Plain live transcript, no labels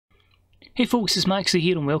Hey folks, it's Moxley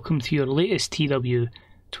here and welcome to your latest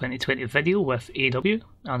TEW2020 video with AEW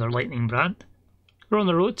and their Lightning brand. We're on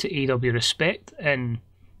the road to AEW Respect in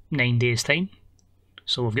 9 days time.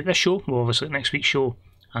 So we've got this show, we'll obviously get next week's show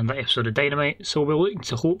and that episode of Dynamite. So we're looking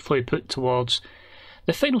to hopefully put towards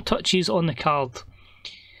the final touches on the card.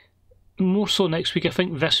 More so next week. I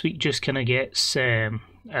think this week just kind of gets a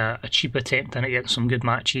cheap attempt and it gets some good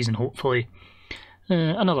matches and hopefully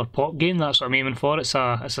another pop game. That's what I'm aiming for. It's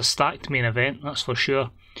a stacked main event, that's for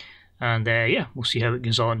sure. And yeah, we'll see how it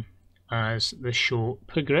goes on as the show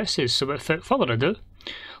progresses. So without further ado,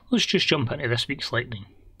 let's just jump into this week's Lightning.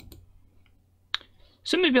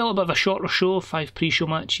 So maybe a little bit of a shorter show, 5 pre-show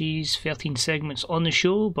matches, 13 segments on the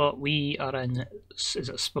show, but we are in, is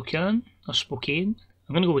it Spokane or Spokane?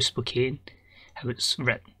 I'm going to go with Spokane, how it's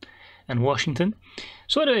written, in Washington.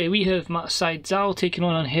 So anyway, we have Matt Sydal taking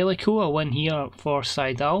on Angelico, a win here for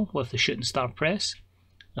Sydal with the Shooting Star Press,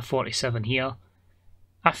 a 47 here.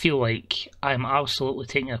 I feel like I'm absolutely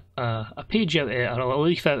taking a page out of, or a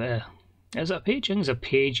leaf out of, is it a page? I think it's a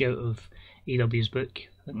page out of AEW's book,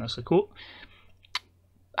 I think that's the quote.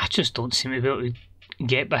 I just don't seem to be able to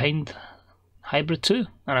get behind Hybrid 2,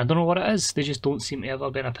 and I don't know what it is, they just don't seem to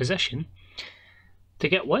ever be in a position to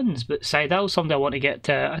get wins. But Sydal's somebody I want to get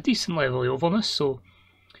to a decent level of overness, so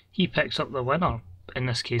he picks up the win, or in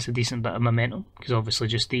this case a decent bit of momentum, because obviously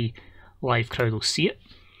just the live crowd will see it.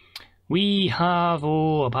 We have,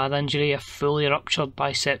 a bad injury, a fully ruptured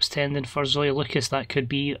biceps tendon for Zoe Lucas. That could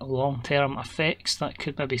be long-term effects, that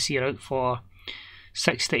could maybe see her out for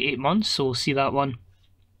 6 to 8 months, so we'll see that one.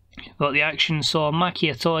 But the action saw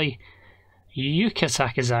Maki Itoh, Yuka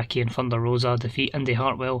Sakazaki and Thunder Rosa defeat Indy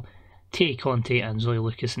Hartwell, Tay Conti and Zoe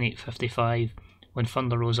Lucas in 8:55 when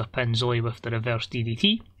Thunder Rosa pinned Zoe with the reverse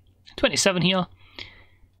DDT. 27 here.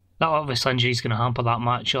 That obvious injury is going to hamper that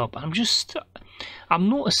matchup. I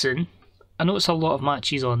notice a lot of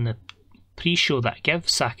matches on the pre-show that give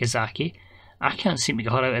Sakazaki. I can't seem to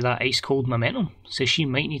get her out of that ice cold momentum, so she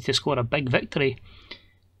might need to score a big victory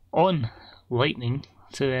on Lightning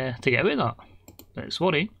to get away with that. But it's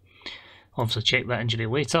worry. Obviously check that injury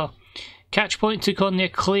later. Catchpoint took on the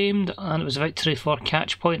Acclaimed, and it was a victory for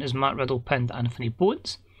Catchpoint as Matt Riddle pinned Anthony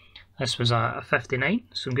Bowens. This was a 59,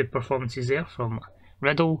 some good performances there from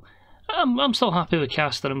Riddle. I'm still happy with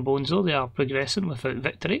Caster and Bowens though, they are progressing without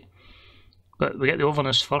victory. But we get the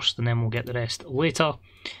overness first and then we'll get the rest later.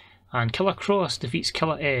 And Killer Cross defeats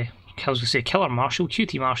Killer Marshall,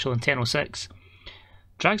 QT Marshall in 10:06.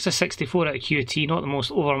 Drags a 64 out of QT, not the most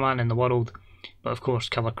over man in the world, but of course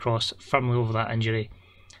Killer Cross firmly over that injury.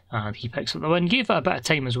 And he picks up the win, gave it a bit of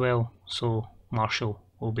time as well, so Marshall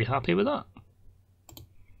will be happy with that.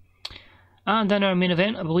 And in our main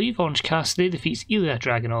event, I believe, Orange Cassidy defeats Ilya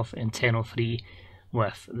Dragunov in 10:03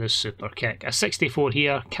 with the super kick. A 64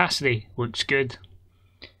 here, Cassidy looks good.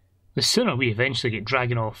 The sooner we eventually get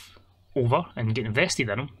Dragunov over and get invested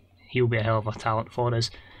in him, he'll be a hell of a talent for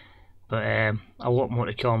us. But a lot more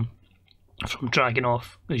to come from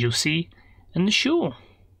Dragunov, as you'll see in the show.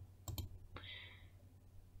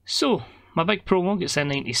 So, my big promo gets in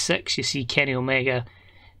 96. You see Kenny Omega,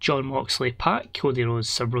 John Moxley, Pac, Cody Rhodes,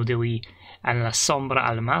 Sir Brodie Lee, and La Sombra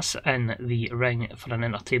Almas in the ring for an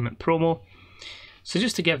entertainment promo. So,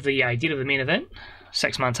 just to give the idea of the main event,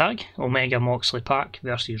 6-man tag, Omega, Moxley, Pac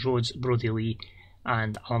versus Rhodes, Brodie Lee,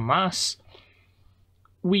 and Almas.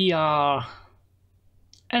 We are,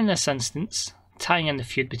 in this instance, tying in the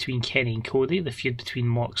feud between Kenny and Cody, the feud between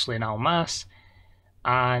Moxley and Almas.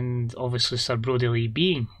 And obviously Sir Brodie Lee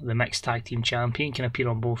being the mixed tag team champion can appear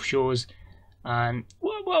on both shows. And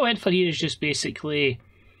what I went for here is just basically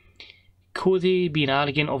Cody being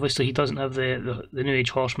arrogant. Obviously he doesn't have the New Age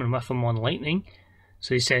Horseman with him on Lightning,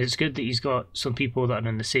 so he says it's good that he's got some people that are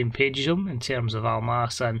on the same page as him in terms of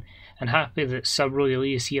Almas, and happy that Sir Brodie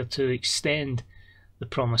Lee is here to extend the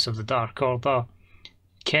promise of the Dark Order.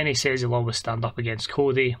 Kenny says he'll always stand up against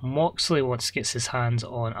Cody. Moxley wants to get his hands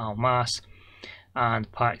on Almas.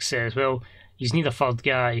 And Pac says, well, he's need a third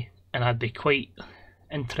guy, and I'd be quite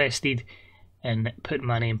interested in putting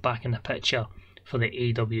my name back in the picture for the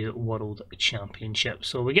AEW World Championship.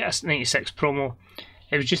 So we get a 96 promo.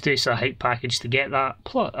 It was just a hype package to get that,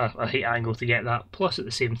 plus a hype angle to get that, plus at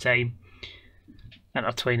the same time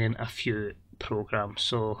intertwining a few programs.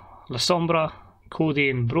 So La Sombra, Cody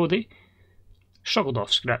and Brodie struggled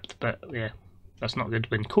off script, but yeah, that's not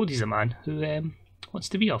good when Cody's a man who wants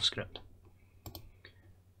to be off script.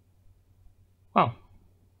 Wow.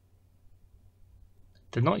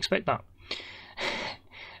 Did not expect that.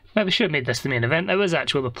 Maybe should have made this the main event. It was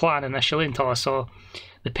actually the plan initially until I saw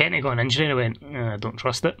the Pentagon injury and I went, I don't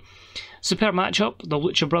trust it. Superb matchup. The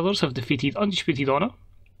Lucha Brothers have defeated Undisputed Honor,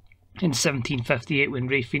 in 1758 when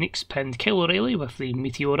Rey Fenix pinned Kyle O'Reilly with the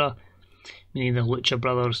Meteora, meaning the Lucha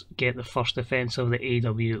Brothers get the first defence of the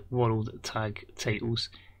AEW World Tag titles.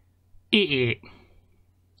 88.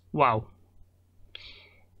 Wow.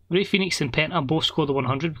 Rey Fenix and Penta both scored the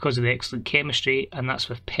 100 because of the excellent chemistry, and that's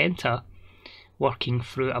with Penta working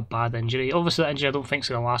through a bad injury. Obviously that injury I don't think is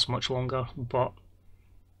going to last much longer, but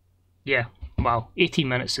yeah, wow. 18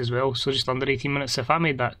 minutes as well, so just under 18 minutes. If I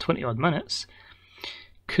made that 20 odd minutes,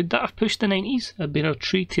 could that have pushed the 90s? I'd been a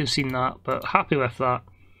treat to have seen that, but happy with that.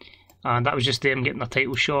 And that was just them getting a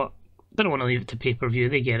title shot. Didn't want to leave it to pay-per-view,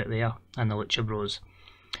 they get it there, and the Lucha Bros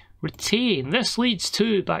retain. This leads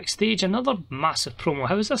to backstage another massive promo.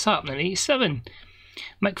 How is this happening? 87.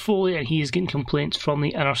 Mick Foley, and he is getting complaints from the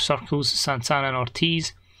inner circles, Santana and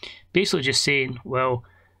Ortiz, basically just saying, well,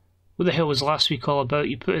 what the hell was last week all about?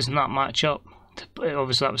 You put us in that match up.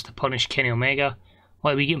 Obviously that was to punish Kenny Omega.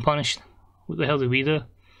 Why are we getting punished? What the hell did we do?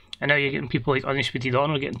 And now you're getting people like Undisputed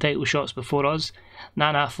Honor getting title shots before us.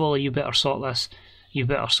 Nah, Foley, you better sort this. You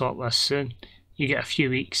better sort this soon. You get a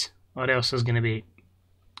few weeks, or else there's going to be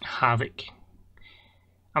havoc.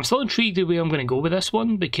 I'm still intrigued the way I'm going to go with this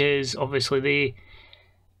one, because obviously they,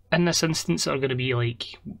 in this instance, are going to be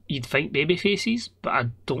like, you'd think baby faces, but I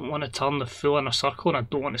don't want to turn the full inner circle and I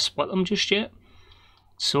don't want to split them just yet.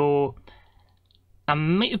 So I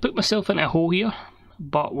might have put myself into a hole here,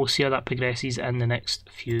 but we'll see how that progresses in the next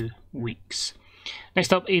few weeks.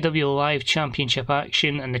 Next up, AEW Live Championship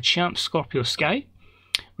action, and the champ Scorpio Sky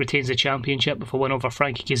retains the championship with a win over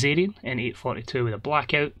Frankie Kazarian in 8:42 with a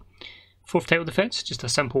blackout. Fourth title defence, just a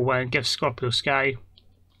simple win, gives Scorpio Sky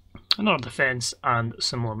another defence and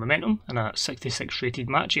some more momentum in a 66 rated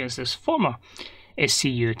match against his former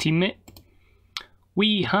SCU teammate.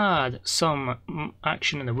 We had some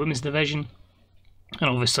action in the women's division, and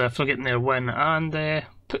obviously after getting their win and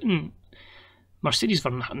putting Mercedes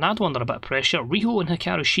Varnado under a bit of pressure, Riho and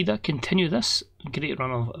Hikaru Shida continue this great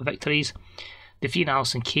run of victories, defeating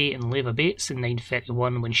Alison Kay and Leva Bates in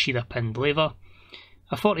 9:31 when Shida pinned Leva.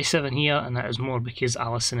 A 47 here, and that is more because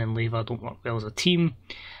Alison and Leva don't work well as a team.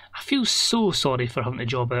 I feel so sorry for having to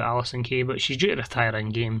job out Alison Kay, but she's due to retire in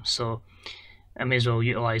game, so I may as well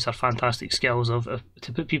utilise her fantastic skills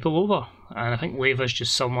to put people over. And I think Leva's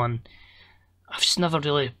just someone I've just never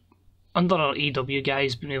really, under our AEW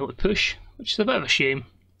guys, been able to push, which is a bit of a shame.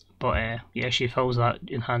 But yeah, she fills that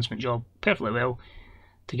enhancement job perfectly well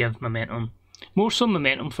to give momentum. More so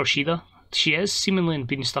momentum for Shida. She is seemingly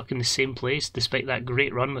being stuck in the same place despite that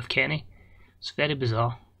great run with Kenny. It's very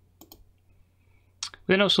bizarre.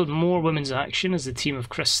 We then also had more women's action as the team of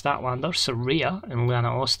Chris Statlander, Saraya and Lana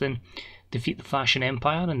Austin defeat the Fashion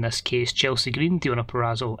Empire, in this case Chelsea Green, Diona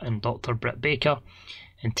Purrazzo and Dr. Britt Baker,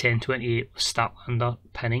 in 10:28 with Statlander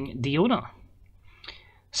pinning Diona.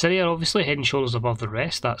 Saraya obviously head and shoulders above the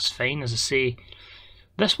rest, that's fine. As I say,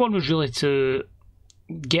 this one was really to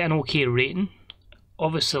get an okay rating.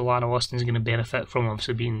 Obviously Lana Austin is going to benefit from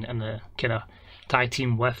obviously being in the kind of tag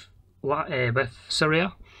team with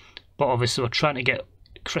Saraya, but obviously we're trying to get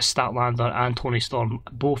Chris Statlander and Toni Storm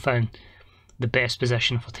both in the best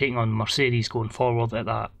position for taking on Mercedes going forward at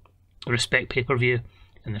that Respect pay-per-view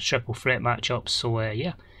in the triple threat matchups. So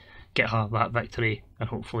yeah, get her that victory and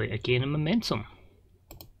hopefully a gain in momentum.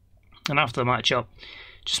 And after the matchup,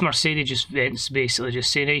 just Mercedes just vents basically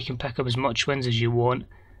just saying, hey, you can pick up as much wins as you want,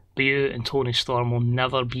 but you and Toni Storm will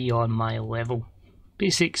never be on my level.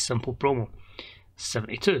 Basic, simple promo.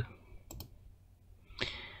 72.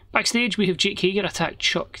 Backstage, we have Jake Hager attack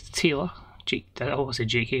Chuck Taylor. I always say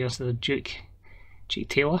Jake Hager instead of Jake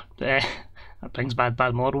Taylor. That brings bad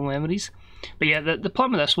model memories. But yeah, the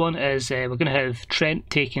plan with this one is we're going to have Trent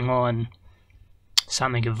taking on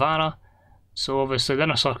Sammy Guevara. So obviously the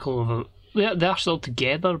inner circle they are still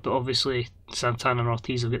together, but obviously Santana and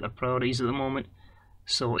Ortiz have got their priorities at the moment.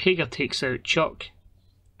 So Hager takes out Chuck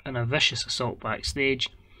in a vicious assault backstage,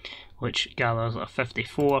 which gathers a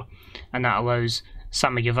 54, and that allows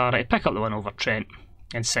Sammy Guevara to pick up the win over Trent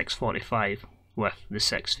in 6:45 with the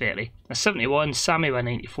 6:30. A 71, Sammy with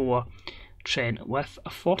 94, Trent with a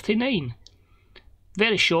 49.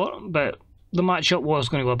 Very short, but the matchup was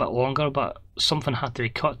going to go a bit longer, but something had to be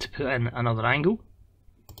cut to put in another angle,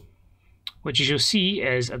 which as you'll see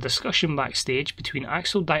is a discussion backstage between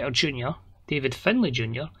Axel Dieter Jr., David Finlay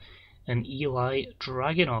Jr. and Eli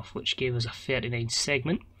Dragunov, which gave us a 39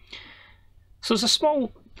 segment. So it's a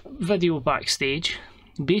small video backstage.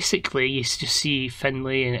 Basically you just see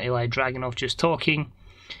Finlay and Eli Dragunov just talking,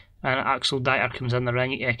 and Axel Dieter comes in the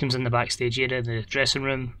ring, comes in the backstage area, the dressing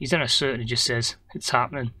room. He's in a suit and he just says, it's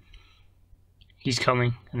happening. He's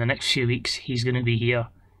coming. In the next few weeks he's going to be here,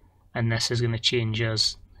 and this is going to change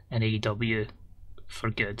us in AEW for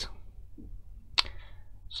good.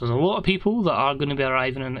 So there's a lot of people that are going to be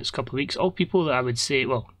arriving in the next couple of weeks. All people that I would say,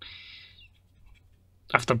 well,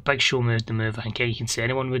 after Big Show moved the move, I think you can say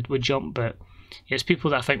anyone would jump, but it's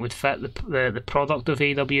people that I think would fit the product of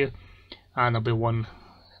AEW, and there'll be one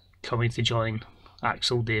coming to join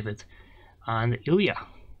Axel, David, and Ilya.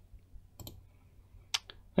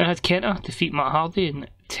 Then I had KENTA defeat Matt Hardy in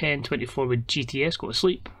 10-24 with GTS, go to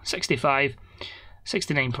sleep.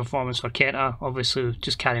 65-69 performance for KENTA, obviously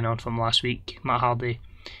just carrying on from last week. Matt Hardy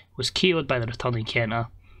was KO'd by the returning KENTA,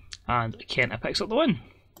 and KENTA picks up the win.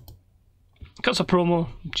 Cuts a promo,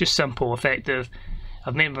 just simple, effective.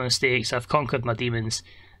 I've made my mistakes, I've conquered my demons,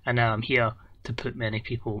 and now I'm here to put many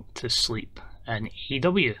people to sleep in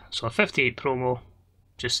AEW. So a 58 promo,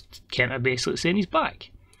 just KENTA basically saying he's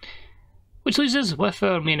back. Which leaves us with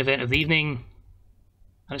our main event of the evening,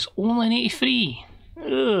 and it's only an 83.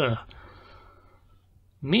 Ugh.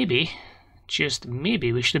 Maybe, just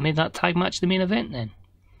maybe, we should have made that tag match the main event then.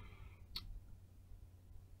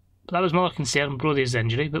 But that was my concern, Brodie's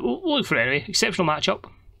injury, but we'll look for it anyway. Exceptional matchup.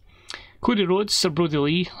 Cody Rhodes, Sir Brodie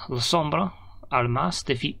Lee, La Sombra, Almas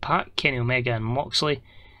defeat Pac, Kenny Omega and Moxley.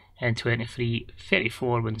 In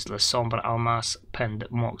 23-34 wins La Sombra. Almas pinned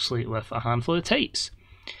Moxley with a handful of tights.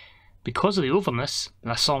 Because of the overness,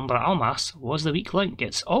 La Sombra Almas was the weak link.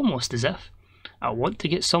 It's almost as if I want to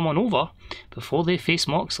get someone over before they face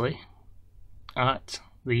Moxley at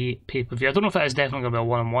the pay-per-view. I don't know if it is definitely going to be a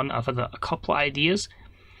one-on-one. I've had a couple of ideas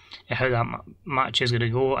of how that match is going to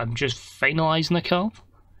go. I'm just finalising the card.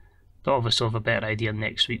 But obviously I'll have a better idea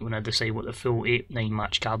next week when I decide what the full 8-9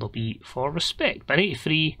 match card will be for Respect. But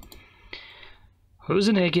 83, what was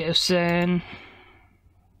the negatives then?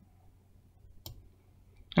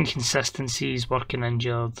 Inconsistencies, working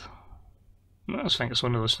injured. I just think it's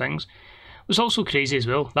one of those things. It was also crazy as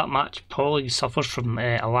well. That match probably suffers from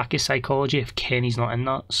a lack of psychology if Kenny's not in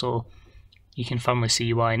that. So you can firmly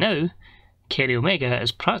see why now Kenny Omega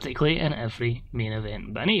is practically in every main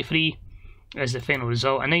event. But an 83 is the final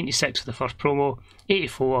result. A 96 for the first promo.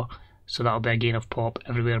 84, so that'll be a gain of pop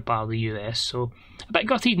everywhere bar the US. So a bit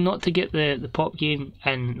gutted not to get the pop gain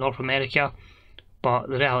in North America. But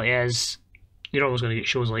the reality is, you're always going to get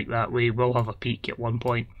shows like that. We will have a peak at one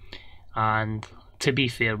point, and to be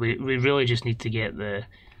fair, we really just need to get the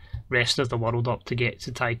rest of the world up to get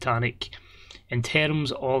to Titanic. In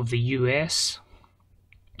terms of the US,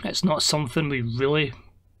 it's not something we really,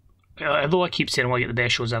 although I keep saying I want to get the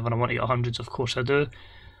best shows ever, I want to get hundreds, of course I do,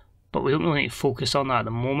 but we don't really need to focus on that at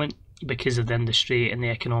the moment because of the industry and the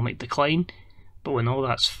economic decline. But when all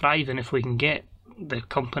that's thriving, if we can get the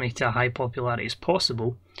company to a high popularity as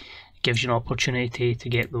possible, gives you an opportunity to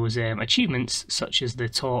get those achievements, such as the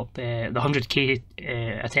top, the 100k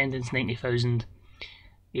attendance, 90,000,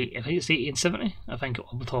 I think it's 80 and 70, I think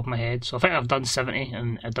off the top of my head. So I think I've done 70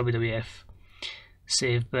 in a WWF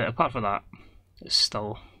save, but apart from that, it's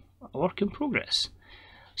still a work in progress.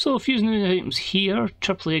 So a few new items here.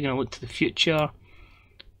 Triple A going to look to the future.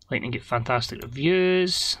 Lightning get fantastic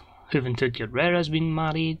reviews. Juventud Guerrera has been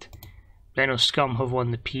married. Reno Scum have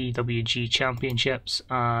won the PWG Championships,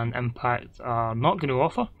 and Impact are not going to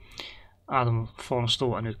offer Adam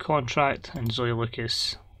Fornstall a new contract, and Zoe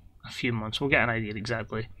Lucas a few months. We'll get an idea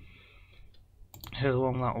exactly how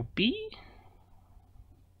long that will be.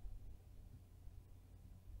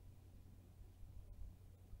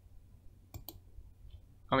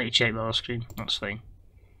 I'll need to check the other screen, that's fine.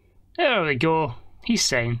 There we go, he's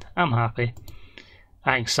signed, I'm happy.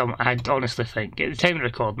 I honestly think, at the time of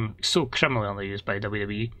recording, it's so criminally underused by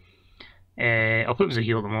WWE. I'll put him as a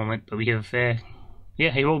heel at the moment, but we have, yeah,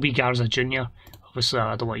 he will be Garza Jr. Obviously,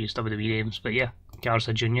 I don't want to use WWE names, but yeah,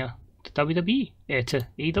 Garza Jr. to WWE, to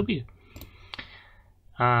AEW.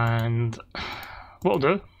 And what I'll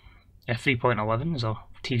do, 3.11 is our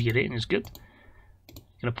TV rating, is good.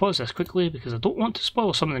 I'm going to pause this quickly because I don't want to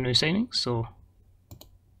spoil some of the new signings, so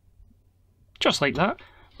just like that,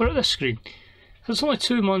 we're at this screen. So it's only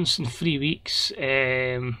 2 months and 3 weeks,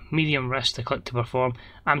 medium risk to Click to Perform.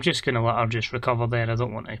 I'm just going to let her just recover there. I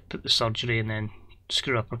don't want to put the surgery and then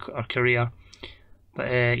screw up her career. But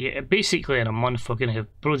yeah, basically in a month we're going to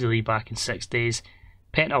have Brodie Lee back in 6 days.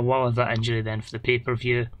 Penta will have that injury then for the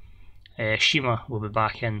pay-per-view. Shima will be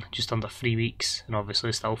back in just under 3 weeks, and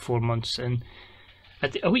obviously still 4 months and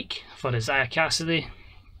a week for Isaiah Cassidy.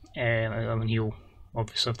 I mean, he'll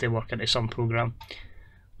obviously have to work into some programme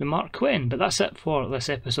with Mark Quinn. But that's it for this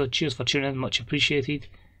episode. Cheers for tuning in, much appreciated.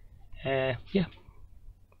 Yeah,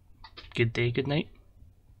 good day, good night,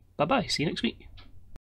 bye bye, see you next week.